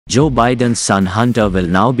Joe Biden's son Hunter will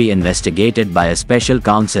now be investigated by a special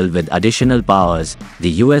counsel with additional powers, the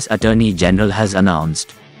U.S. Attorney General has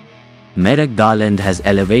announced. Merrick Garland has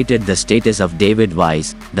elevated the status of David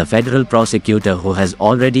Weiss, the federal prosecutor who has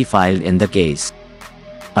already filed in the case.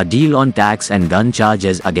 A deal on tax and gun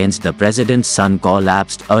charges against the president's son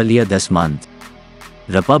collapsed earlier this month.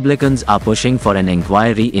 Republicans are pushing for an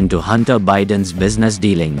inquiry into Hunter Biden's business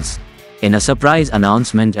dealings. In a surprise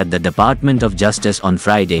announcement at the Department of Justice on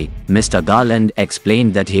Friday, Mr. Garland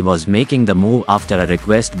explained that he was making the move after a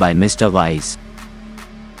request by Mr. Weiss.